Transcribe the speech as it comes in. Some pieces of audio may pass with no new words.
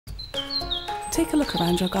take a look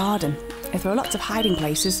around your garden. If there are lots of hiding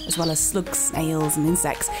places, as well as slugs, snails and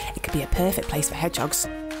insects, it could be a perfect place for hedgehogs.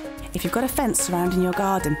 If you've got a fence surrounding your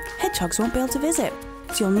garden, hedgehogs won't be able to visit,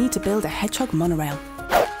 so you'll need to build a hedgehog monorail.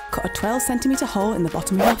 Cut a 12cm hole in the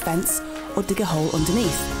bottom of your fence, or dig a hole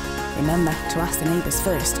underneath. Remember to ask the neighbours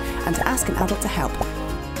first, and to ask an adult to help.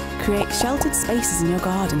 Create sheltered spaces in your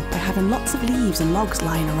garden by having lots of leaves and logs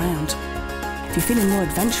lying around. If you're feeling more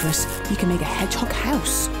adventurous, you can make a hedgehog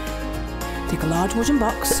house. Take a large wooden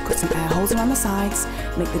box, cut some air holes around the sides,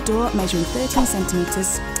 make the door measuring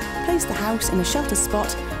 13cm, place the house in a sheltered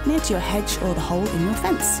spot near to your hedge or the hole in your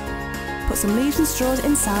fence. Put some leaves and straws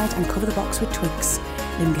inside and cover the box with twigs,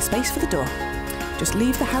 leaving a space for the door. Just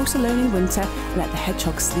leave the house alone in winter and let the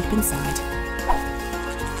hedgehogs sleep inside.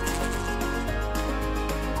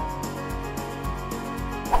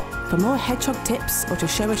 For more hedgehog tips or to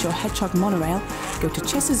show us your hedgehog monorail, go to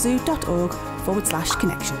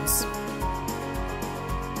cheserzoo.org/connections.